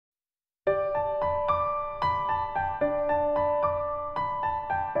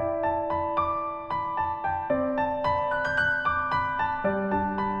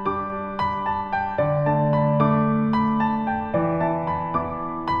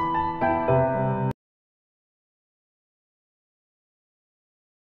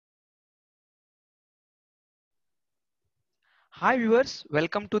Hi viewers,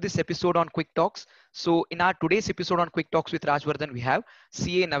 welcome to this episode on Quick Talks. So in our today's episode on Quick Talks with Rajavardhan, we have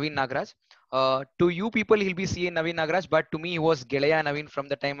CA Naveen Nagaraj. To you people, he'll be CA Naveen Nagaraj, but to me, he was Gelaya Naveen from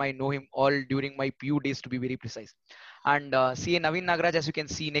the time I know him all during my PU days to be very precise. And CA Naveen Nagaraj, as you can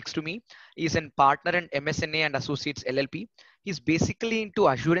see next to me, is a partner in MSNA and Associates LLP. He's basically into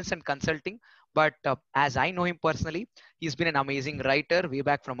assurance and consulting, but as I know him personally, he's been an amazing writer way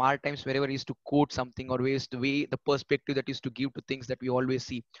back from our times wherever he used to quote something or ways the way the perspective that he used to give to things that we always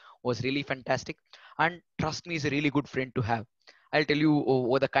see was really fantastic. And trust me, he's a really good friend to have. I'll tell you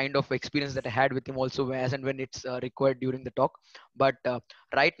what the kind of experience that I had with him also as and when it's required during the talk. But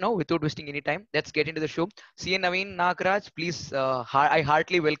right now, without wasting any time, let's get into the show. CA Naveen Nagraj, please, I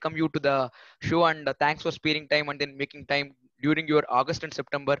heartily welcome you to the show and thanks for sparing time and then making time during your August and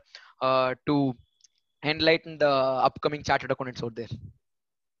September to enlighten the upcoming chartered accountants out there.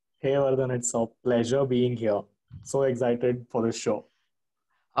 Hey Vardhan, it's a pleasure being here. So excited for this show.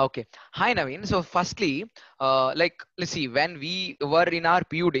 Okay. Hi, Naveen. So, firstly, let's see, when we were in our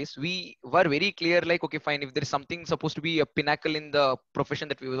PU days, we were very clear, like, okay, fine, if there is something supposed to be a pinnacle in the profession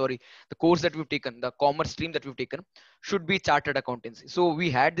that sorry, the course that we've taken, the commerce stream that we've taken, should be chartered accountancy. So,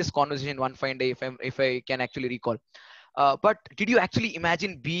 we had this conversation one fine day, if I can actually recall. But did you actually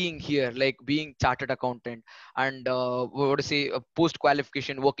imagine being here, like being chartered accountant and what to say, post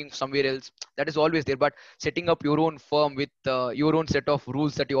qualification, working somewhere else? That is always there. But setting up your own firm with your own set of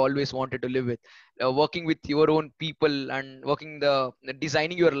rules that you always wanted to live with, working with your own people and working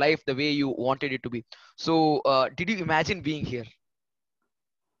designing your life the way you wanted it to be. So, did you imagine being here?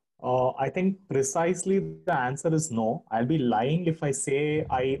 I think precisely the answer is no. I'll be lying if I say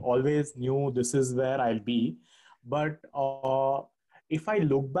I always knew this is where I'll be. But if I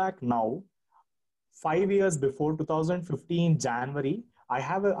look back now, 5 years before 2015 January, I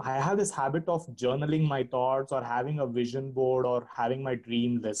have this habit of journaling my thoughts or having a vision board or having my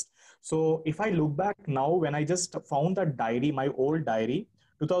dream list. So if I look back now, when I just found that diary, my old diary,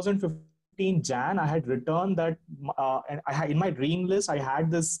 2015 Jan, I had written that, and in my dream list, I had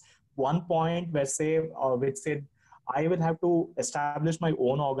this one point which said, I will have to establish my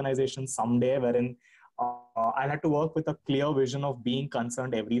own organization someday, wherein I'll have to work with a clear vision of being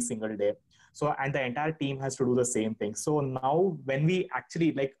concerned every single day. So and the entire team has to do the same thing. So now when we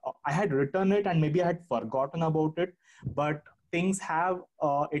actually, like, I had written it and maybe I had forgotten about it, but things have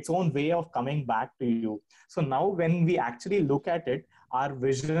its own way of coming back to you. So now when we actually look at it, our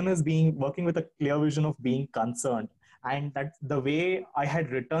vision is being working with a clear vision of being concerned, and that the way I had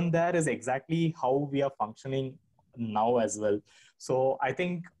written there is exactly how we are functioning now as well. So I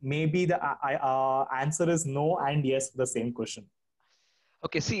think maybe the answer is no and yes to the same question.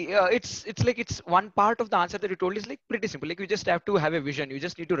 Okay, see, it's like it's one part of the answer that you told is like pretty simple. Like you just have to have a vision. You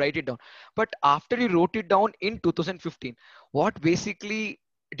just need to write it down. But after you wrote it down in 2015, what basically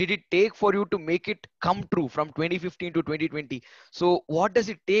did it take for you to make it come true from 2015 to 2020? So what does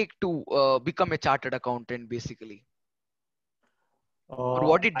it take to become a chartered accountant, basically, or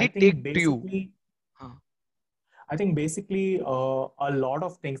what it I did take think to you? basically Huh. I think basically a lot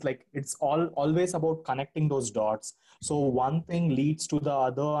of things, like it's all always about connecting those dots. So one thing leads to the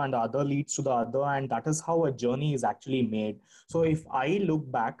other, and the other leads to the other, and that is how a journey is actually made. So if I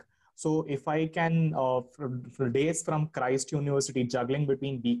look back, so if I can, for days from Christ University, juggling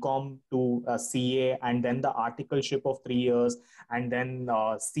between BCom to CA, and then the articleship of 3 years, and then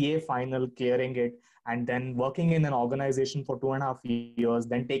CA final, clearing it, and then working in an organization for 2.5 years,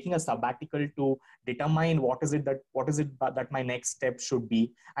 then taking a sabbatical to determine what is it that my next step should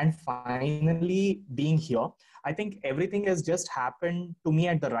be, and finally being here. I think everything has just happened to me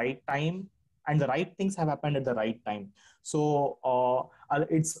at the right time, and the right things have happened at the right time. So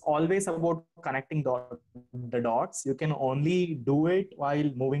it's always about connecting the dots. You can only do it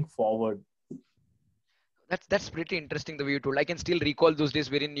while moving forward. That's pretty interesting the way you told. I can still recall those days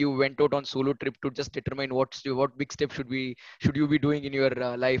wherein you went out on solo trip to just determine what big step should you be doing in your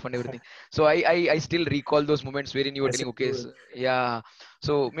life and everything. So I still recall those moments wherein you were Yes, telling, it okay, will. so, yeah.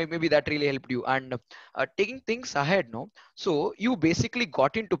 So maybe that really helped you. And taking things ahead, no. So you basically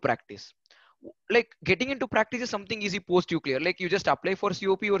got into practice. Like getting into practice is something easy post you clear. Like you just apply for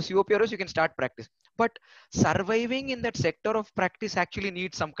COP or you can start practice. But surviving in that sector of practice actually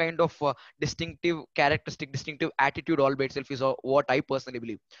needs some kind of distinctive characteristic, distinctive attitude all by itself is what I personally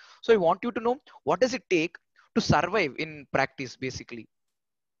believe. So I want you to know, what does it take to survive in practice, basically?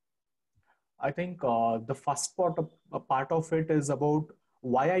 I think the first part of it is about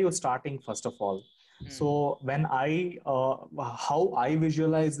why are you starting first of all. Hmm. So when how I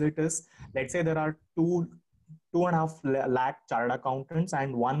visualize it is, let's say there are two and a half lakh chartered accountants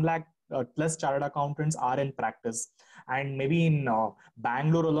and 1 lakh plus chartered accountants are in practice. And maybe in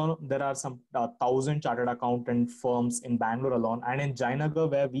Bangalore alone, there are some 1,000 chartered accountant firms in Bangalore alone. And in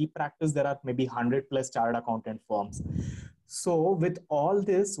Jainagar, where we practice, there are maybe 100 plus chartered accountant firms. So, with all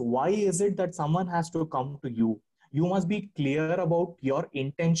this, why is it that someone has to come to you? You must be clear about your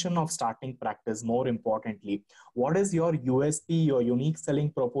intention of starting practice. More importantly, what is your USP, your unique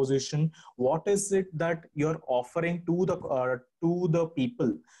selling proposition? What is it that you're offering to the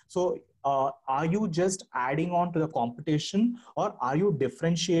people? So, are you just adding on to the competition, or are you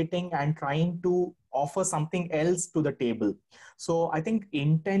differentiating and trying to offer something else to the table? So, I think the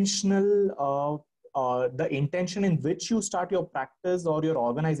intention in which you start your practice or your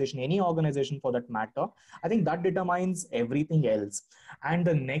organization, any organization for that matter, I think that determines everything else. And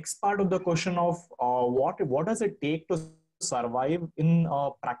the next part of the question of what does it take to survive in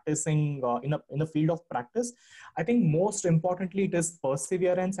practicing in the field of practice, I think most importantly it is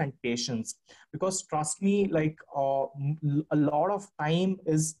perseverance and patience. Because trust me, like a lot of time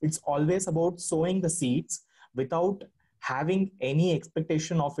is it's always about sowing the seeds without having any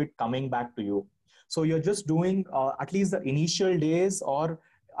expectation of it coming back to you. So you're just doing at least the initial days, or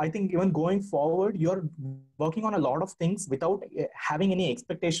I think even going forward, you're working on a lot of things without having any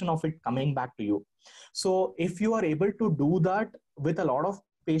expectation of it coming back to you. So if you are able to do that with a lot of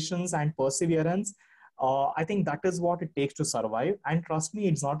patience and perseverance, I think that is what it takes to survive. And trust me,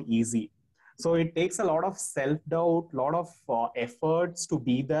 it's not easy. So it takes a lot of self doubt, lot of efforts to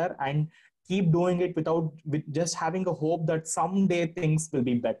be there and keep doing it with just having a hope that someday things will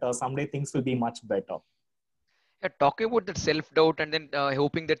be better, someday things will be much better. Yeah, talking about that self-doubt and then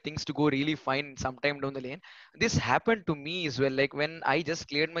hoping that things to go really fine sometime down the lane. This happened to me as well. Like when I just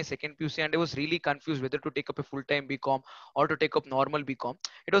cleared my second PUC and I was really confused whether to take up a full-time BCom or to take up normal BCom.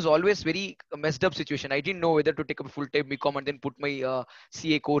 It was always very messed up situation. I didn't know whether to take up a full-time BCom and then put my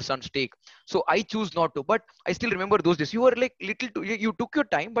CA course on stake. So I choose not to. But I still remember those days. You were like little, you took your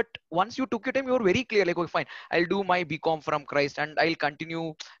time, but once you took your time, you were very clear. Like, okay, fine, I'll do my BCom from Christ and I'll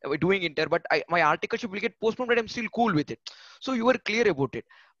continue doing inter, but my articleship will get postponed, but I'm still cool with it. So you were clear about it.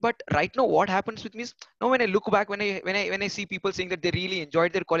 But right now what happens with me is, now when I look back, when I see people saying that they really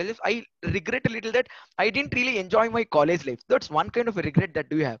enjoyed their college life, I regret a little that I didn't really enjoy my college life. That's one kind of a regret that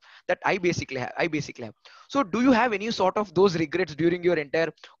do you have, that I basically have. So do you have any sort of those regrets during your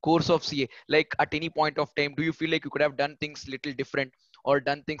entire course of CA? Like at any point of time, do you feel like you could have done things little different, or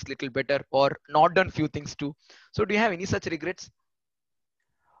done things little better, or not done few things too? So do you have any such regrets?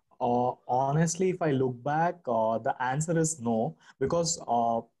 Honestly, if I look back, the answer is no, because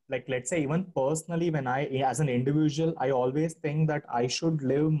like let's say even personally, when I as an individual, I always think that I should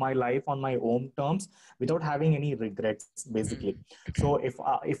live my life on my own terms without having any regrets, basically. Mm. So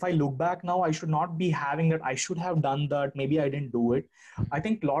if I look back now, I should not be having that I should have done that. Maybe I didn't do it. I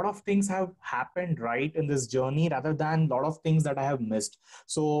think a lot of things have happened right in this journey rather than a lot of things that I have missed.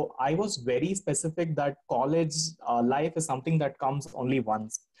 So I was very specific that college life is something that comes only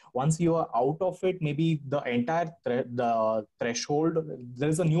once. Once you are out of it, maybe the entire the threshold, there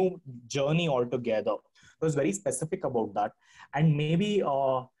is a new journey altogether. I was very specific about that. And maybe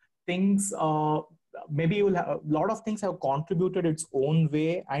things maybe you will have, a lot of things have contributed its own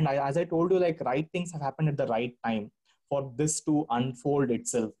way. And as I told you, like right things have happened at the right time for this to unfold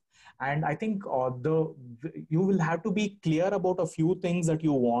itself. And I think you will have to be clear about a few things that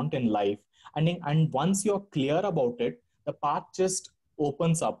you want in life. And once you're clear about it, the path just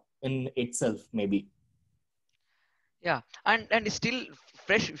opens up in itself, maybe. Yeah, and it's still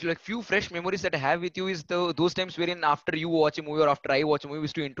fresh. Like few fresh memories that I have with you is those times wherein after you watch a movie or after I watch a movie, we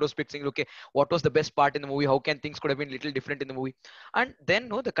used to introspect, saying, okay, what was the best part in the movie? How can things could have been little different in the movie? And then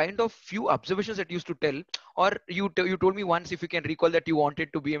no, the kind of few observations that you used to tell, or you told me once, if you can recall, that you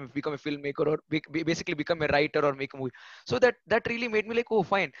wanted to become a filmmaker, or basically become a writer or make a movie. So that really made me like, oh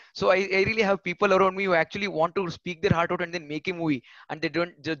fine. So I really have people around me who actually want to speak their heart out and then make a movie, and they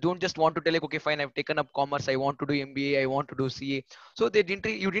don't just want to tell like, okay fine, I've taken up commerce, I want to do MBA, I want to do CA. So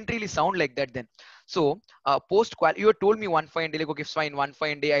you didn't really sound like that then. So post qual, you had told me one fine day like, okay fine, one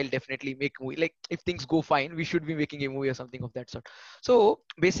fine day I'll definitely make a movie. Like if things go fine, we should be making a movie or something of that sort. So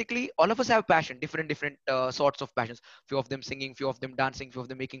basically all of us have passion, different sorts of passions. Few of them singing, few of them dancing, few of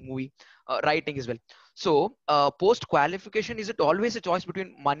them making movie, writing as well. So post qualification, is it always a choice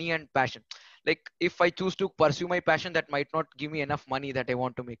between money and passion? Like if I choose to pursue my passion, that might not give me enough money that I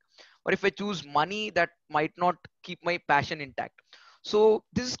want to make, or if I choose money, that might not keep my passion intact. So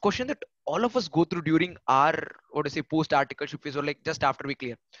this is question that all of us go through during our, what to say, post articleship phase, or like just after we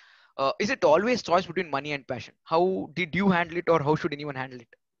clear. Is it always choice between money and passion? How did you handle it, or how should anyone handle it?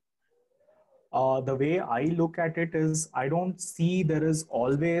 The way I look at it is, I don't see there is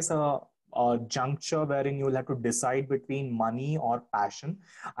always a juncture wherein you'll have to decide between money or passion.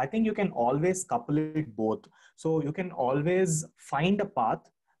 I think you can always couple it both. So you can always find a path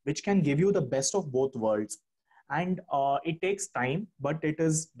which can give you the best of both worlds. And it takes time, but it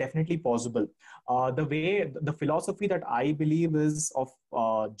is definitely possible. The philosophy that I believe is of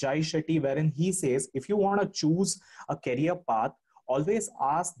Jai Shetty, wherein he says, if you want to choose a career path, always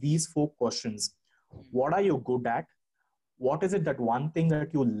ask these four questions. What are you good at? What is it, that one thing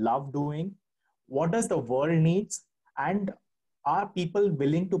that you love doing? What does the world needs? And are people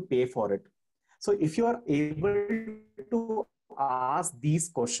willing to pay for it? So if you are able to ask these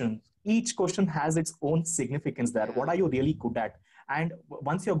questions, each question has its own significance there. What are you really good at? Yeah, And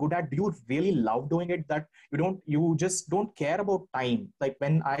once you're good at, do you really love doing it, that you just don't care about time? Like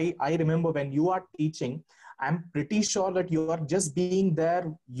I remember when you are teaching, I'm pretty sure that you are just being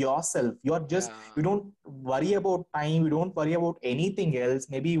there yourself. You yeah, don't worry about time, you don't worry about anything else,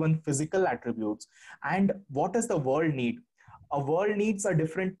 maybe even physical attributes. And what does the world need? A world needs a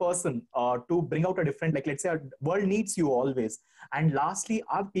different person to bring out a different, like let's say a world needs you always. And lastly,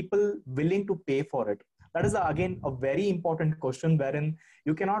 are people willing to pay for it? That is again a very important question, wherein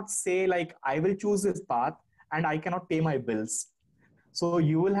you cannot say like I will choose this path and I cannot pay my bills. So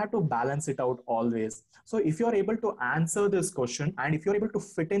you will have to balance it out always. So if you're able to answer this question, and if you're able to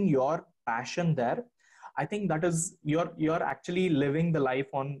fit in your passion there, I think that is you're actually living the life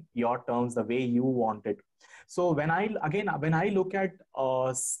on your terms, the way you want it. So when I look at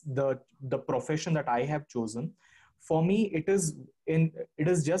the profession that I have chosen, for me it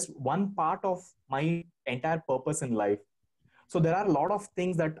is just one part of my entire purpose in life. So there are a lot of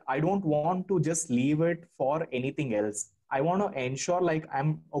things that I don't want to just leave it for anything else. I want to ensure like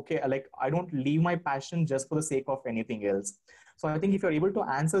I'm okay, like I don't leave my passion just for the sake of anything else. So I think if you're able to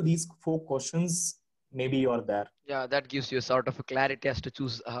answer these four questions, maybe you're there. yeah. That gives you a sort of a clarity as to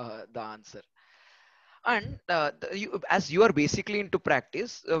choose the answer. And as you are basically into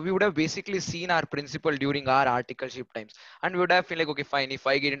practice, we would have basically seen our principle during our articleship times, and we would have feel like, okay, fine. If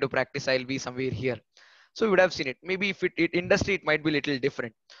I get into practice, I'll be somewhere here. So we would have seen it. Maybe if it industry, it might be a little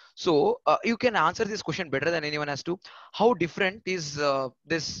different. So you can answer this question better than anyone as to how different is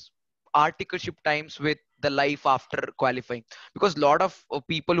this articleship times with the life after qualifying, because a lot of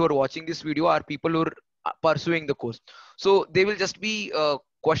people who are watching this video are people who are pursuing the course. So they will just be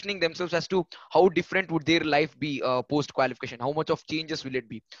questioning themselves as to how different would their life be post qualification, how much of changes will it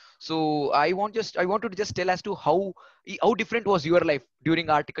be. So I want to just tell as to how different was your life during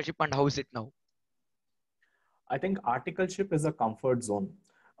articleship and how is it now. I think articleship is a comfort zone.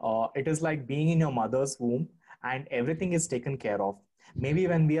 It is like being in your mother's womb and everything is taken care of. Maybe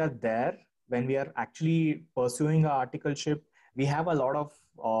when we are there, when we are actually pursuing our articleship, we have a lot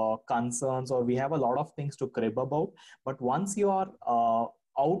of concerns, or we have a lot of things to crib about. But once you are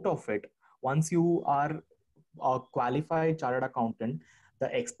out of it, once you are a qualified chartered accountant,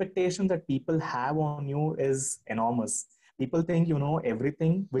 the expectation that people have on you is enormous. People think you know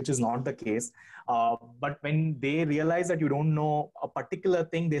everything, which is not the case. But when they realize that you don't know a particular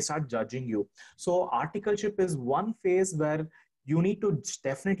thing, they start judging you. So articleship is one phase where you need to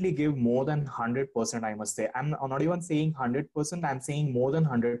definitely give more than 100%. I must say, I'm not even saying 100%, I'm saying more than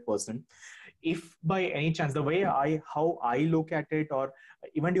 100%. If by any chance, the way how I look at it, or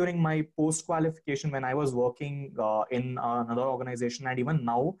even during my post qualification when I was working in another organization, and even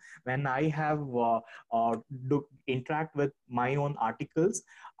now when I have interact with my own articles,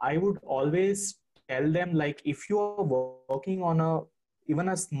 I would always tell them, like, if you are working on a even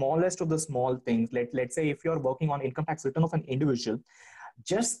a smallest of the small things, let's say if you're working on income tax return of an individual,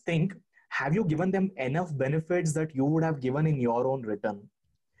 just think, have you given them enough benefits that you would have given in your own return?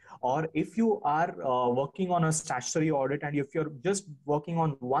 Or if you are working on a statutory audit, and if you're just working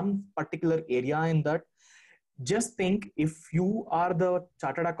on one particular area in that, just think, if you are the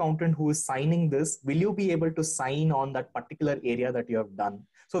chartered accountant who is signing this, will you be able to sign on that particular area that you have done?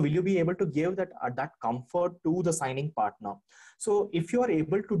 So will you be able to give that comfort to the signing partner? So if you are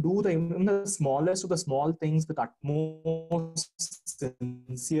able to do the even the smallest of the small things with utmost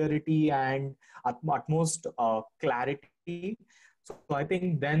sincerity and utmost clarity, so I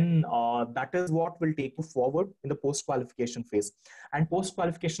think then that is what will take you forward in the post qualification phase. And post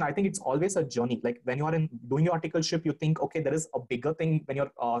qualification, I think it's always a journey. Like when you are in doing your articleship, you think, okay, there is a bigger thing when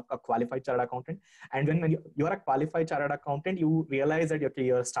you're a qualified chartered accountant. And when you're a qualified chartered accountant, you realize that okay,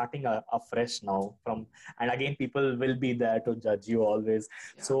 you're starting afresh now from, and again, people will be there to judge you always.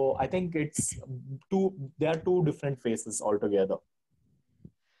 Yeah. So I think it's two, there are two different phases altogether.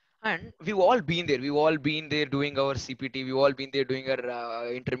 And we've all been there. We've all been there doing our CPT. We've all been there doing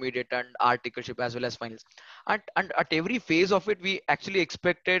our intermediate and articleship as well as finals. And at every phase of it, we actually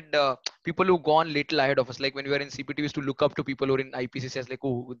expected people who gone little ahead of us. Like when we were in CPT, we used to look up to people who are in IPCC as like,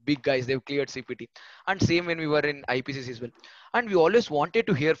 oh, big guys, they've cleared CPT. And same when we were in IPCC as well. And we always wanted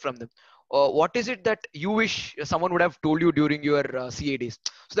to hear from them. What is it that you wish someone would have told you during your CA days?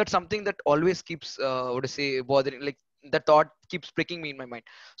 So that's something that always keeps, what to say, bothering. Like the thought keeps pricking me in my mind.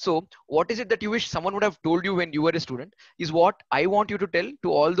 So, what is it that you wish someone would have told you when you were a student? Is what I want you to tell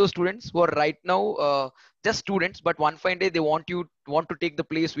to all those students who are right now just students, but one fine day they want to take the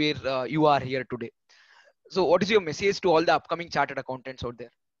place where you are here today. So, what is your message to all the upcoming chartered accountants out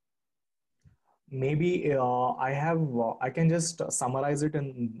there? Maybe I can just summarize it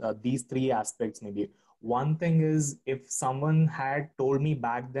in these three aspects. Maybe one thing is, if someone had told me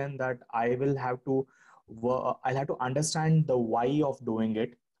back then that I'll have to understand the why of doing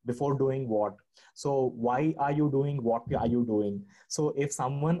it before doing what. So why are you doing what are you doing? So if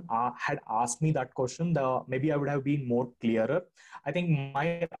someone had asked me that question, maybe I would have been more clearer. I think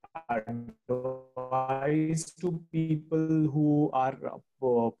my advice to people who are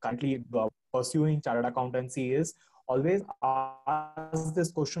currently pursuing chartered accountancy is always ask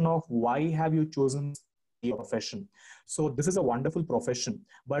this question of why have you chosen this profession. So this is a wonderful profession,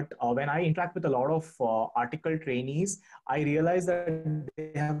 but when I interact with a lot of article trainees, I realize that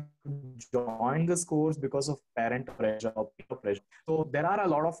they have joined this course because of parent pressure, peer pressure. So there are a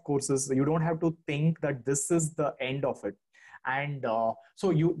lot of courses. You don't have to think that this is the end of it. And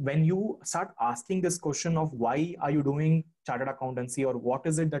so when you start asking this question of why are you doing chartered accountancy, or what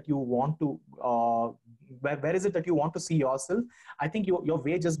is it that you want to where is it that you want to see yourself, I think your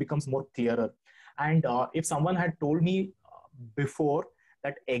way just becomes more clearer. And if someone had told me before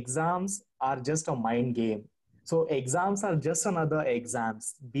that exams are just a mind game, so exams are just another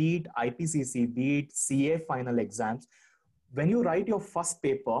exams, be it IPCC, be it CA final exams, when you write your first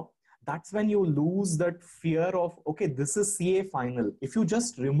paper, that's when you lose that fear of, okay, this is CA final. If you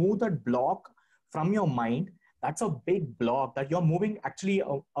just remove that block from your mind, that's a big block that you're moving actually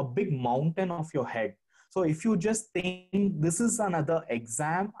a big mountain of your head. So if you just think this is another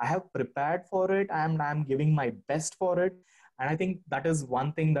exam, I have prepared for it and I'm giving my best for it. And I think that is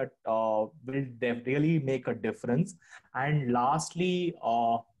one thing that will really make a difference. And lastly,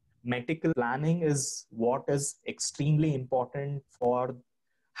 meticulous planning is what is extremely important for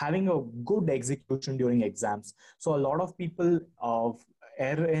having a good execution during exams. So a lot of people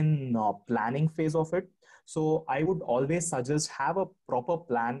err in planning phase of it. So I would always suggest have a proper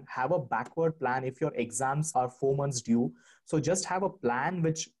plan, have a backward plan if your exams are 4 months due. So just have a plan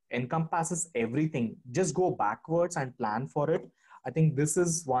which encompasses everything. Just go backwards and plan for it. I think this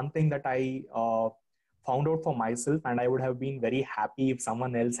is one thing that I found out for myself, and I would have been very happy if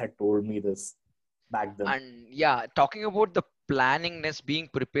someone else had told me this back then. And yeah, talking about the planningness, being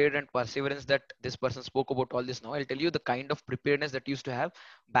prepared and perseverance that this person spoke about all this now, I'll tell you the kind of preparedness that used to have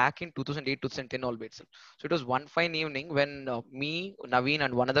back in 2008, 2010 all itself. So it was one fine evening when me, Naveen,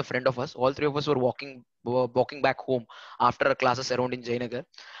 and one other friend of us, all three of us were walking back home after our classes around in Jainagar.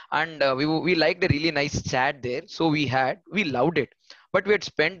 And we liked a really nice chat there. So we loved it. But we had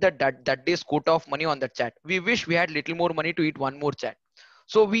spent that day's quota of money on that chat. We wish we had little more money to eat one more chat.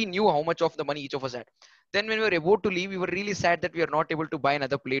 So we knew how much of the money each of us had. Then when we were about to leave, we were really sad that we are not able to buy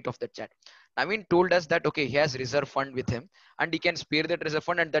another plate of that chat. Naveen told us that okay, he has reserve fund with him and he can spare that reserve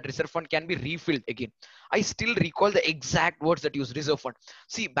fund and that reserve fund can be refilled again. I still recall the exact words that use reserve fund.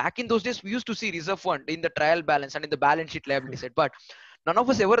 See, back in those days, we used to see reserve fund in the trial balance and in the balance sheet liability side, but none of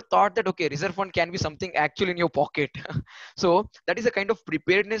us ever thought that okay, reserve fund can be something actual in your pocket. So that is a kind of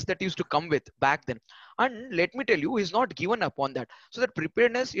preparedness that used to come with back then. And let me tell you, he's not given up on that. So that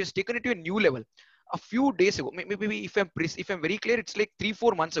preparedness is taken it to a new level. A few days ago, maybe if I'm very clear, it's like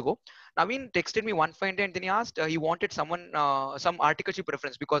 3-4 months ago. Naveen texted me one fine day and then he asked he wanted some articleship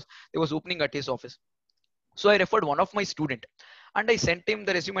reference because there was opening at his office. So I referred one of my student and I sent him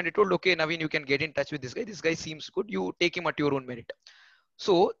the resume and I told, okay, Naveen, you can get in touch with this guy. This guy seems good. You take him at your own merit.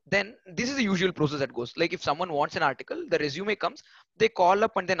 So then this is the usual process that goes. Like if someone wants an article, the resume comes, they call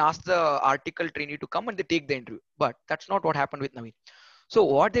up and then ask the article trainee to come and they take the interview. But that's not what happened with Naveen. So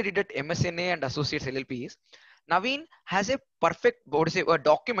what they did at MSNA and Associates LLP is Naveen has a perfect, what to say, a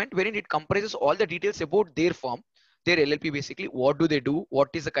document wherein it comprises all the details about their firm, their LLP basically, what do they do, what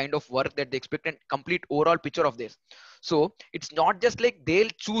is the kind of work that they expect, and complete overall picture of this. So it's not just like they'll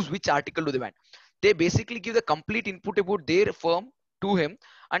choose which article do they want. They basically give the complete input about their firm to him,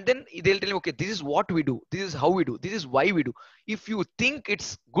 and then they'll tell you, okay, this is what we do, this is how we do, this is why we do. If you think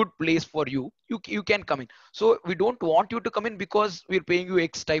it's good place for you, you can come in. So we don't want you to come in because we're paying you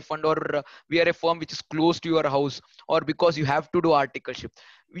X stipend, or we are a firm which is close to your house, or because you have to do articleship.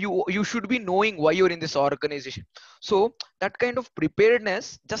 You should be knowing why you're in this organization. So that kind of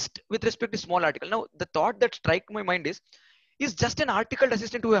preparedness, just with respect to small article. Now the thought that strike my mind is just an article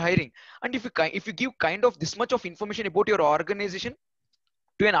assistant who are hiring. And if you give kind of this much of information about your organization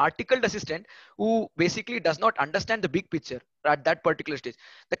to an articled assistant who basically does not understand the big picture at that particular stage,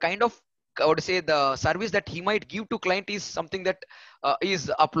 the kind of, I would say, the service that he might give to client is something that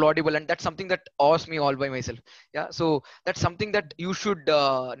is applaudable, and that's something that awes me all by myself. Yeah, so that's something that you should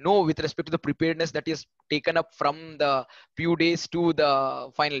know with respect to the preparedness that is taken up from the few days to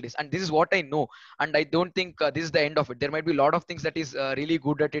the final days. And this is what I know, and I don't think this is the end of it. There might be a lot of things that is really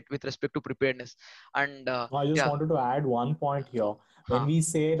good at it with respect to preparedness. And I just yeah, wanted to add one point here. When huh. we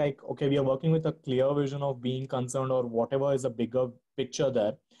say, like, okay, we are working with a clear vision of being concerned or whatever is a bigger picture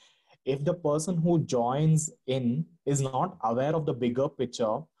there, if the person who joins in is not aware of the bigger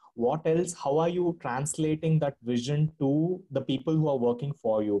picture, what else, how are you translating that vision to the people who are working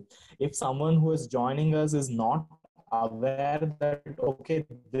for you? If someone who is joining us is not aware that, okay,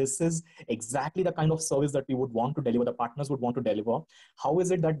 this is exactly the kind of service that we would want to deliver, the partners would want to deliver, how is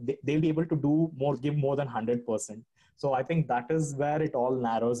it that they'll be able to do more, give more than 100%? So I think that is where it all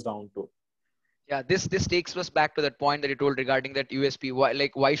narrows down to. Yeah, this takes us back to that point that you told regarding that USP. Why,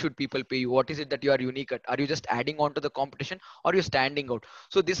 like, why should people pay you? What is it that you are unique at? Are you just adding on to the competition, or you standing out?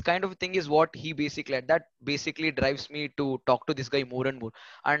 So this kind of thing is what he basically had. That basically drives me to talk to this guy more and more.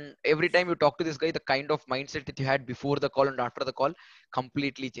 And every time you talk to this guy, the kind of mindset that you had before the call and after the call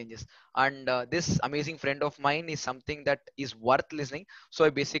completely changes. And this amazing friend of mine is something that is worth listening. So I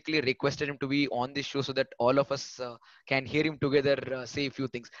basically requested him to be on this show so that all of us can hear him together say a few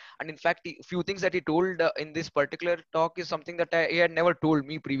things. And in fact, a few things that he told in this particular talk is something that he had never told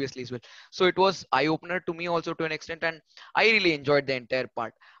me previously as well. So it was eye opener to me also to an extent, and I really enjoyed the entire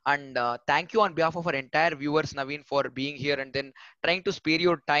part. And thank you on behalf of our entire viewers, Naveen, for being here and then trying to spare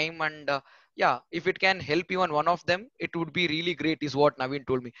your time. And yeah, if it can help even one of them, it would be really great, is what Naveen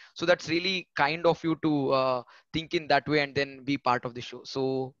told me. So that's really kind of you to think in that way and then be part of the show.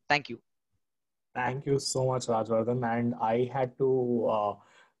 So thank you. Thank you so much, Rajvardhan. And I had to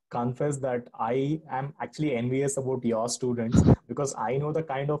confess that I am actually envious about your students because I know the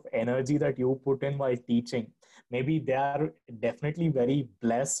kind of energy that you put in while teaching. Maybe they are definitely very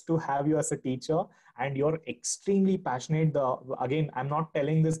blessed to have you as a teacher, and you're extremely passionate. Again, I'm not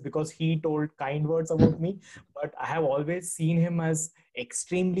telling this because he told kind words about me, but I have always seen him as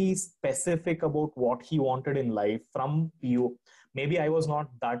extremely specific about what he wanted in life from you. Maybe I was not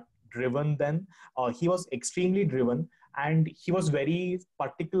that driven then. He was extremely driven, and he was very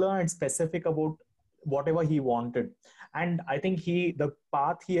particular and specific about whatever he wanted. And I think the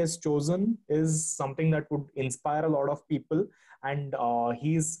path he has chosen is something that would inspire a lot of people. And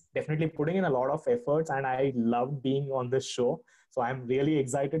he's definitely putting in a lot of efforts, and I love being on this show. So I'm really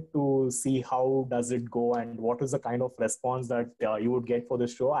excited to see how does it go and what is the kind of response that you would get for the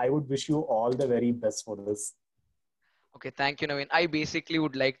show. I would wish you all the very best for this. Okay, thank you, Naveen. I basically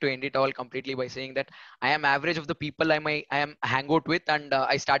would like to end it all completely by saying that I am average of the people I am hang out with, and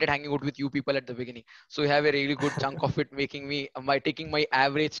I started hanging out with you people at the beginning. So you have a really good chunk of it, making me my taking my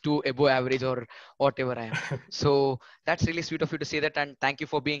average to above average or whatever I am. So that's really sweet of you to say that, and thank you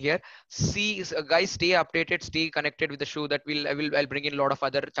for being here. See, guys, stay updated, stay connected with the show. That I'll bring in a lot of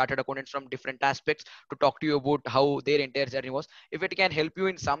other chartered accountants from different aspects to talk to you about how their entire journey was. If it can help you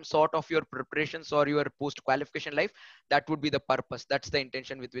in some sort of your preparations or your post qualification life, that would be the purpose. That's the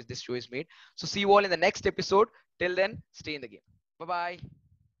intention with which this show is made. So see you all in the next episode. Till then, stay in the game. Bye bye.